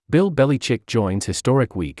Bill Belichick joins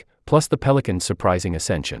historic week, plus the Pelicans' surprising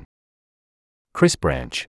ascension. Chris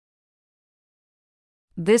Branch.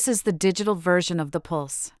 This is the digital version of the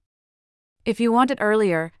Pulse. If you want it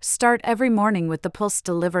earlier, start every morning with the Pulse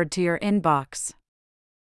delivered to your inbox.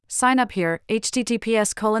 Sign up here,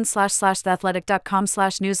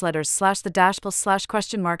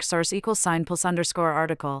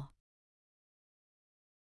 https://theathletic.com/news//the-pulse/?pulse_article.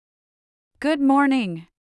 Good morning.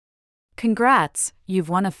 Congrats, you've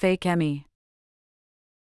won a fake Emmy.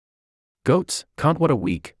 Goats, can't what a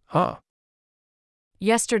week, huh?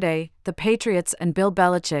 Yesterday, the Patriots and Bill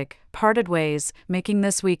Belichick parted ways, making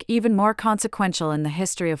this week even more consequential in the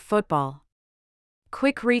history of football.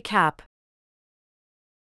 Quick recap.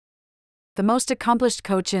 The most accomplished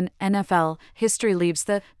coach in NFL history leaves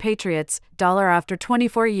the Patriots after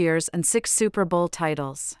 24 years and 6 Super Bowl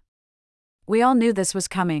titles. We all knew this was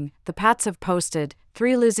coming. The Pats have posted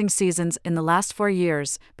 3 losing seasons in the last 4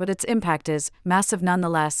 years, but its impact is massive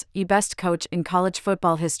nonetheless. Best coach in college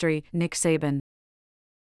football history, Nick Saban,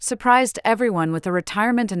 surprised everyone with a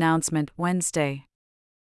retirement announcement Wednesday.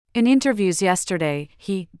 In interviews yesterday,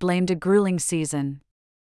 he blamed a grueling season.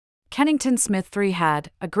 Kennington Smith III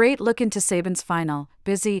had a great look into Saban's final,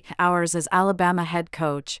 busy hours as Alabama head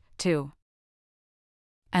coach, too.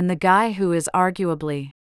 And the guy who is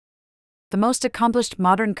arguably the most accomplished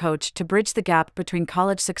modern coach to bridge the gap between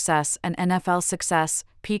college success and NFL success,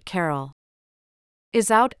 Pete Carroll, is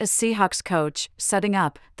out as Seahawks coach, setting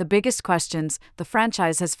up the biggest questions the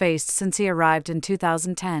franchise has faced since he arrived in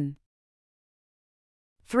 2010.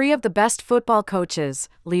 3 of the best football coaches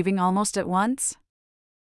leaving almost at once?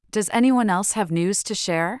 Does anyone else have news to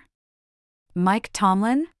share? Mike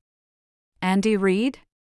Tomlin? Andy Reid?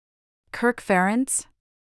 Kirk Ferentz?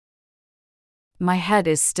 My head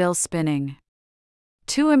is still spinning.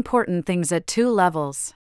 2 important things at 2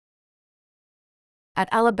 levels. At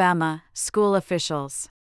Alabama, school officials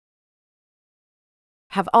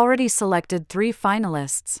have already selected 3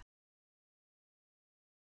 finalists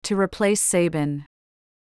to replace Saban.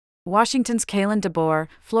 Washington's Kalen DeBoer,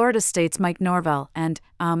 Florida State's Mike Norvell, and,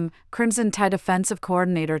 Crimson Tide offensive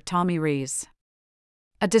coordinator Tommy Rees.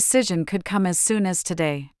 A decision could come as soon as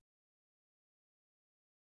today.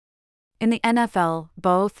 In the NFL,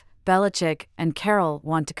 both Belichick and Carroll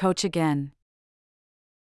want to coach again.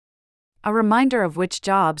 A reminder of which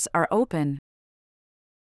jobs are open.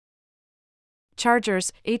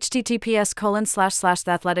 Chargers,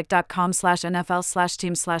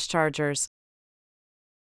 https://theathletic.com/NFL/team/Chargers.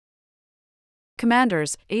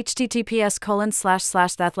 Commanders,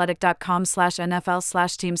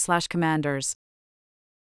 https://theathletic.com/NFL/team/Commanders.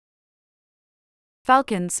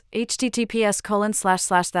 Falcons,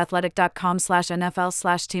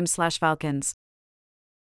 https://theathletic.com/NFL/team/Falcons.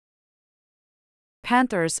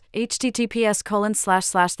 Panthers,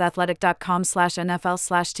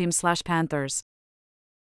 https://theathletic.com/NFL/team/Panthers.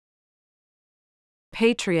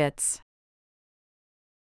 Patriots.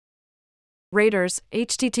 Raiders,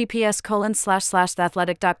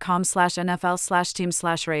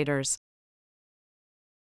 https://theathletic.com/NFL/team/Raiders.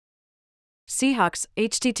 Seahawks,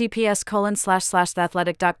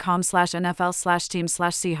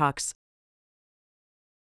 https://theathletic.com/NFL/team/Seahawks.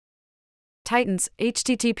 Titans,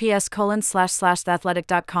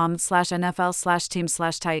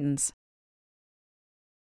 https://theathletic.com/NFL/team/Titans.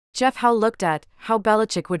 Jeff Howe looked at how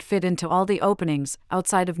Belichick would fit into all the openings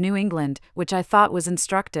outside of New England, which I thought was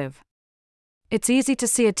instructive. It's easy to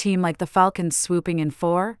see a team like the Falcons swooping in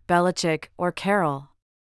for Belichick or Carroll.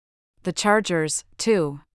 The Chargers,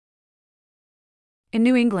 too. In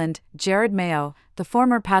New England, Jared Mayo, the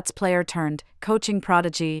former Pats player turned coaching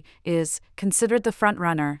prodigy, is considered the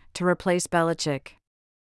front-runner to replace Belichick.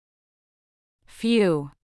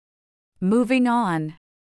 Phew. Moving on.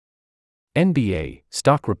 NBA,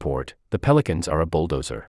 stock report, the Pelicans are a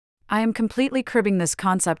bulldozer. I am completely cribbing this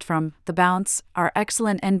concept from The Bounce, our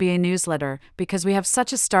excellent NBA newsletter, because we have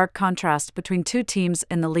such a stark contrast between 2 teams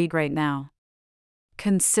in the league right now.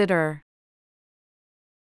 Consider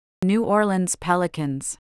New Orleans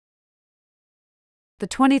Pelicans. The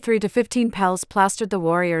 23-15 Pels plastered the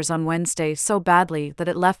Warriors on Wednesday so badly that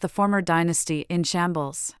it left the former dynasty in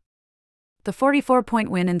shambles. The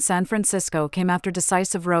 44-point win in San Francisco came after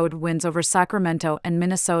decisive road wins over Sacramento and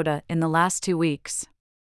Minnesota in the last 2 weeks.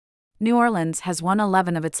 New Orleans has won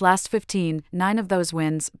 11 of its last 15, 9 of those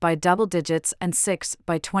wins by double digits and 6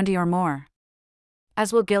 by 20 or more.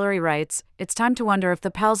 As Will Guillory writes, it's time to wonder if the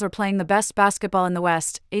Pels are playing the best basketball in the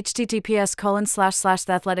West.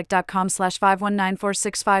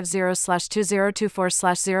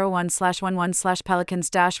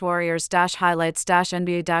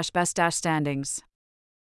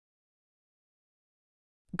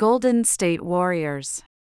 Golden State Warriors.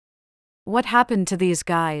 What happened to these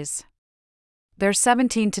guys? They're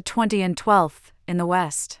 17-20 and 12th in the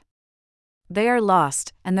West. They are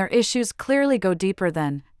lost, and their issues clearly go deeper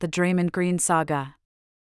than the Draymond Green saga.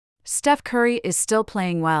 Steph Curry is still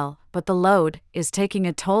playing well, but the load is taking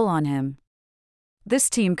a toll on him. This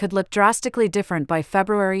team could look drastically different by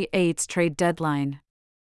February 8's trade deadline.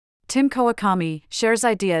 Tim Kawakami shares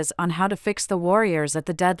ideas on how to fix the Warriors at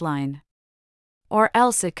the deadline. Or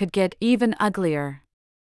else it could get even uglier.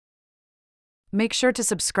 Make sure to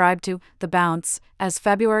subscribe to The Bounce as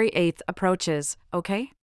February 8th approaches,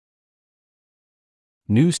 okay?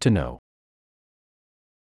 News to know.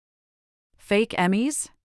 Fake Emmys?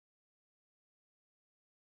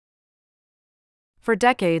 For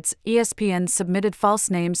decades, ESPN submitted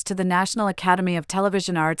false names to the National Academy of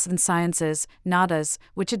Television Arts and Sciences, NATAS,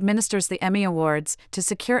 which administers the Emmy Awards, to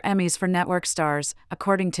secure Emmys for network stars,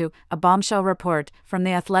 according to a bombshell report from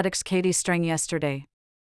The Athletic's Katie Strang yesterday.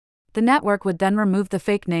 The network would then remove the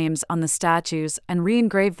fake names on the statues and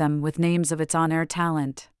re-engrave them with names of its on-air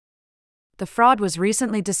talent. The fraud was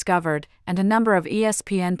recently discovered, and a number of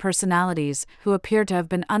ESPN personalities who appeared to have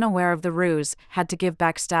been unaware of the ruse had to give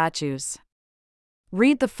back statues.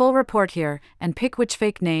 Read the full report here and pick which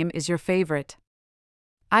fake name is your favorite.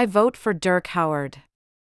 I vote for Dirk Howard.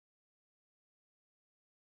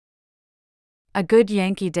 A good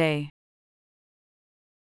Yankee day.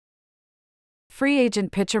 Free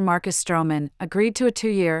agent pitcher Marcus Stroman agreed to a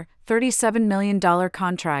 2-year, $37 million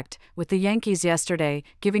contract with the Yankees yesterday,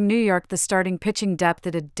 giving New York the starting pitching depth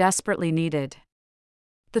it had desperately needed.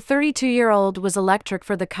 The 32-year-old was electric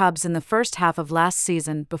for the Cubs in the first half of last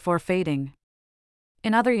season before fading.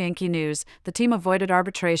 In other Yankee news, the team avoided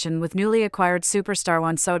arbitration with newly acquired superstar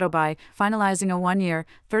Juan Soto by finalizing a 1-year,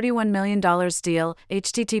 $31 million deal.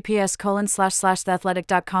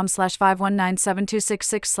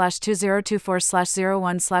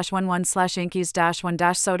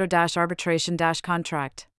 https://theathletic.com/5197266/2024/01/Yankees-1-Soto-arbitration-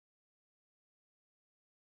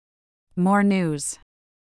 More news.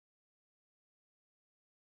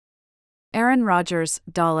 Aaron Rodgers,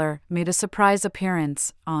 made a surprise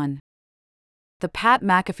appearance on The Pat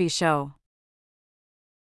McAfee Show.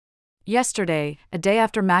 Yesterday, a day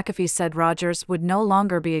after McAfee said Rodgers would no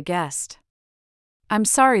longer be a guest. I'm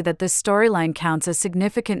sorry that this storyline counts as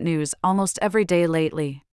significant news almost every day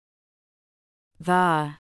lately.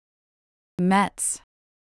 The Mets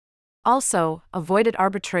also avoided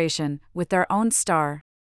arbitration with their own star,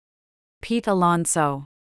 Pete Alonso,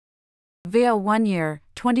 via a 1-year,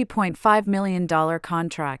 $20.5 million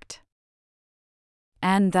contract.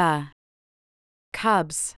 And the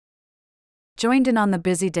Cubs joined in on the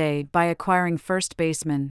busy day by acquiring first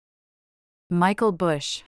baseman Michael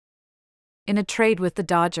Busch in a trade with the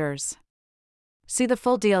Dodgers. See the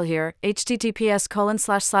full deal here,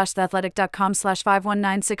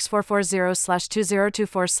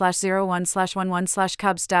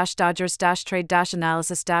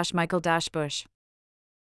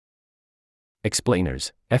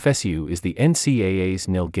 Explainers: FSU is the NCAA's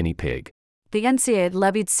nil guinea pig. The NCAA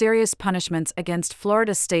levied serious punishments against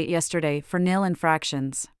Florida State yesterday for nil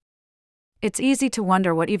infractions. It's easy to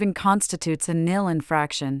wonder what even constitutes a nil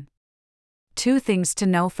infraction. 2 things to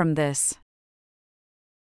know from this.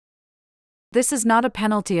 This is not a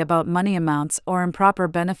penalty about money amounts or improper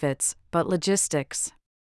benefits, but logistics.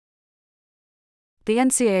 The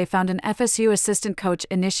NCAA found an FSU assistant coach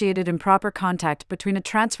initiated improper contact between a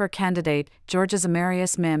transfer candidate, Georgia's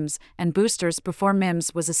Amarius Mims, and boosters before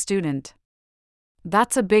Mims was a student.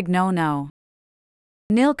 That's a big no-no.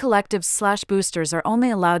 Nil collectives/boosters are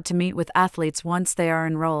only allowed to meet with athletes once they are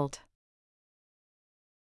enrolled.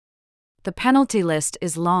 The penalty list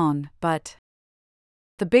is long, but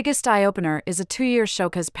the biggest eye-opener is a 2-year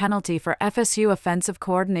showcase penalty for FSU offensive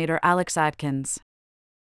coordinator Alex Atkins,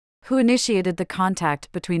 who initiated the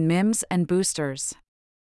contact between Mims and boosters.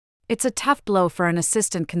 It's a tough blow for an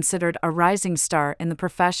assistant considered a rising star in the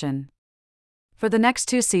profession. For the next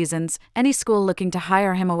 2 seasons, any school looking to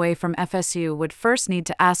hire him away from FSU would first need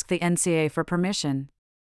to ask the NCAA for permission.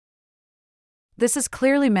 This is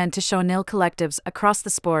clearly meant to show nil collectives across the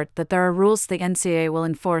sport that there are rules the NCAA will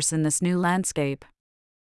enforce in this new landscape.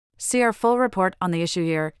 See our full report on the issue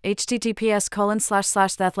here,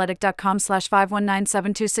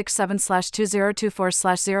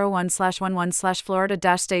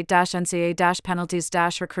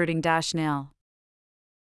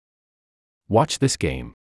 Watch this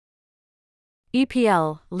game.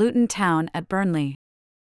 EPL, Luton Town at Burnley.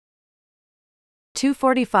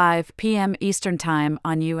 2:45 p.m. Eastern Time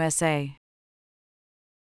on USA.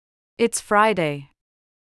 It's Friday.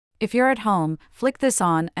 If you're at home, flick this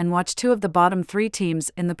on and watch two of the bottom three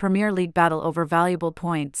teams in the Premier League battle over valuable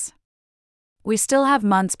points. We still have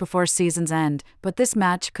months before season's end, but this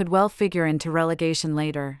match could well figure into relegation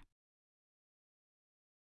later.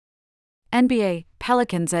 NBA,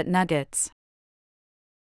 Pelicans at Nuggets.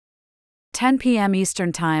 10 p.m.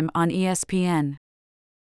 Eastern Time on ESPN.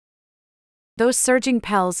 Those surging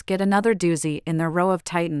Pels get another doozy in their row of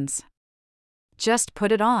titans. Just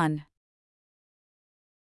put it on.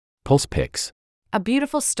 Pulse Picks. A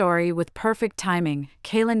beautiful story with perfect timing,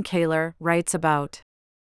 Kalen Kaler writes about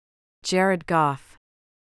Jared Goff,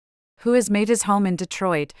 who has made his home in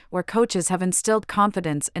Detroit, where coaches have instilled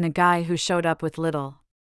confidence in a guy who showed up with little.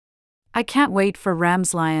 I can't wait for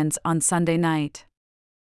Rams-Lions on Sunday night.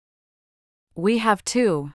 We have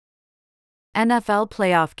 2 NFL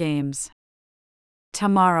playoff games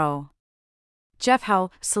tomorrow. Jeff Howe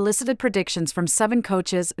solicited predictions from 7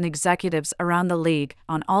 coaches and executives around the league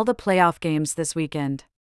on all the playoff games this weekend.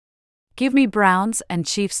 Give me Browns and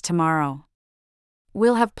Chiefs tomorrow.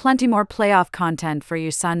 We'll have plenty more playoff content for you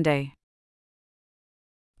Sunday.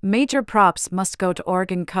 Major props must go to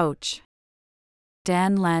Oregon coach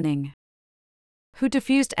Dan Lanning, who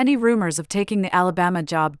diffused any rumors of taking the Alabama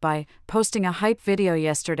job by posting a hype video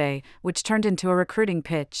yesterday, which turned into a recruiting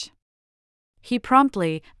pitch. He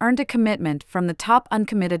promptly earned a commitment from the top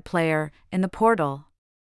uncommitted player in the portal.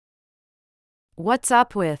 What's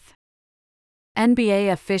up with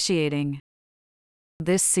NBA officiating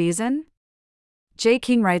this season? Jay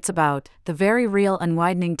King writes about the very real and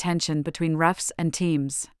widening tension between refs and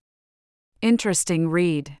teams. Interesting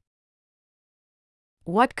read.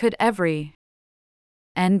 What could every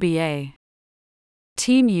NBA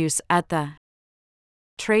team use at the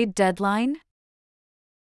trade deadline?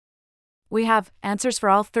 We have answers for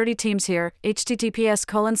all 30 teams here.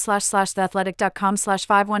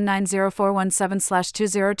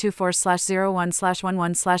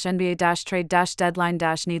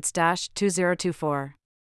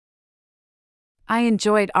 I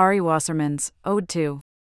enjoyed Ari Wasserman's Ode to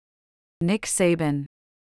Nick Saban,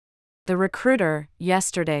 the recruiter,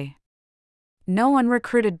 yesterday. No one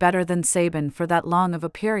recruited better than Saban for that long of a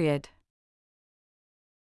period.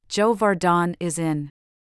 Joe Vardon is in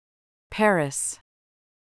Paris,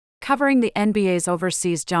 covering the NBA's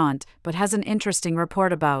overseas jaunt, but has an interesting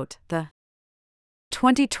report about the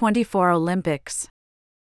 2024 Olympics.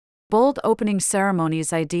 Bold opening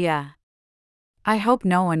ceremonies idea. I hope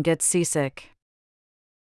no one gets seasick.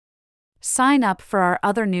 Sign up for our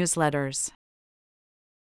other newsletters.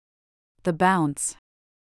 The Bounce,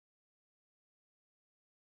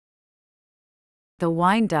 The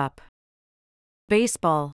Wind-Up,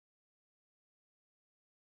 Baseball,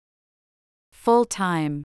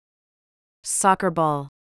 Full-Time, Soccer Ball,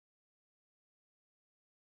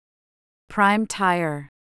 Prime Tire.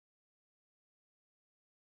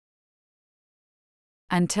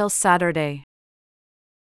 Until Saturday.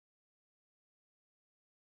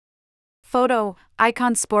 Photo,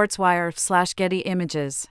 Icon SportsWire /Getty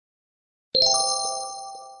Images.